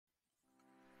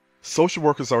Social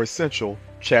workers are essential.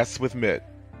 Chats with Mitt.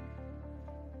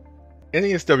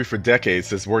 NASW for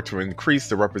decades has worked to increase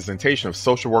the representation of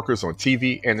social workers on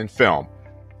TV and in film.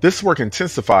 This work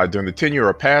intensified during the tenure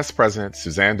of past President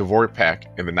Suzanne Dvorak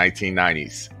in the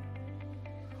 1990s.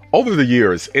 Over the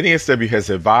years, NASW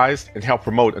has advised and helped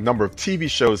promote a number of TV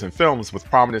shows and films with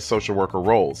prominent social worker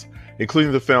roles,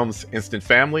 including the films Instant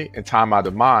Family and Time Out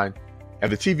of Mind,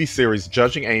 and the TV series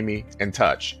Judging Amy and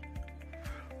Touch.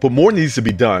 But more needs to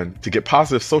be done to get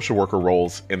positive social worker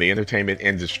roles in the entertainment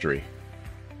industry.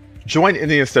 Join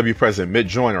NASW President Mitt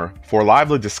Joyner for a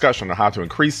lively discussion on how to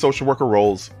increase social worker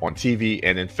roles on TV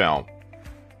and in film.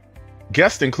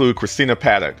 Guests include Christina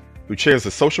Paddock, who chairs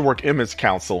the Social Work Image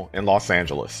Council in Los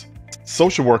Angeles,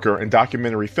 social worker and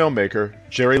documentary filmmaker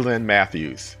Jerry Lynn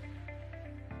Matthews,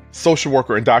 social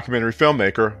worker and documentary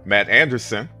filmmaker Matt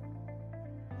Anderson,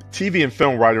 TV and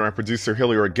film writer and producer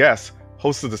Hilliard Guest,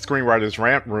 host of the Screenwriters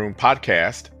Rant Room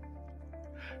podcast,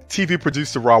 TV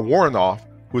producer Rob Warrenoff,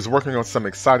 who is working on some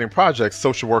exciting projects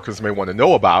social workers may want to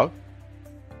know about,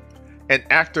 and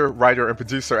actor, writer, and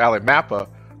producer Alec Mappa,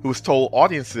 who has told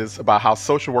audiences about how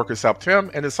social workers helped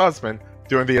him and his husband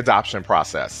during the adoption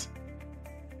process.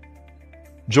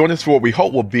 Join us for what we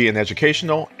hope will be an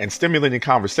educational and stimulating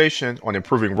conversation on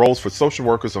improving roles for social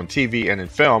workers on TV and in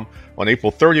film on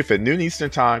April 30th at noon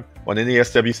Eastern Time on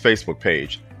NASW's Facebook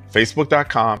page,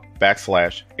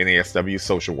 facebook.com/NASW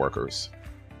Social Workers.